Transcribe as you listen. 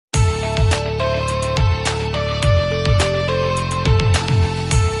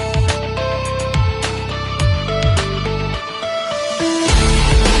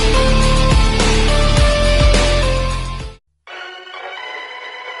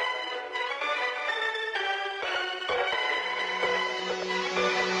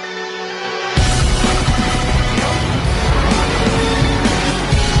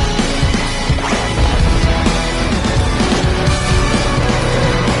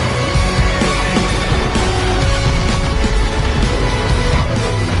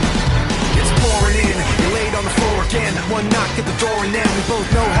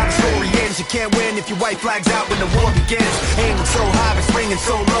if your white flag's out when the war begins. Aiming so high, but springing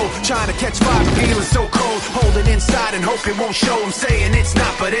so low. Trying to catch fire, but feeling so cold. Holding inside and hope it won't show. I'm saying it's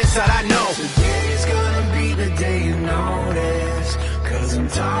not, but inside I know. Today's gonna be the day you notice. Cause I'm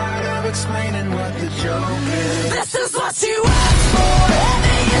tired of explaining what the joke is. This is what you asked for.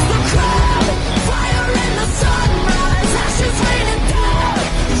 Heavy is the crowd. Fire in the sunrise. Ashes raining down.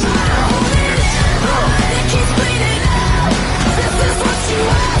 Try to hold it in, but it keeps bleeding out. This is what you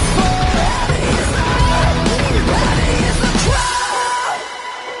asked for. Heavy is the crowd. Heavy is the crowd.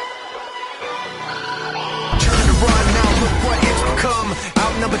 Turn to run, now look what it's become.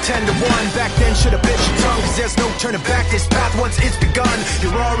 Outnumbered 10 to 1. Back then should've bit your tongue. Cause there's no turning back. This path once it's begun.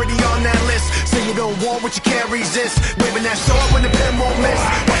 You're already on that list. Say you don't want what you can't resist. Waving that sword when the pen won't miss.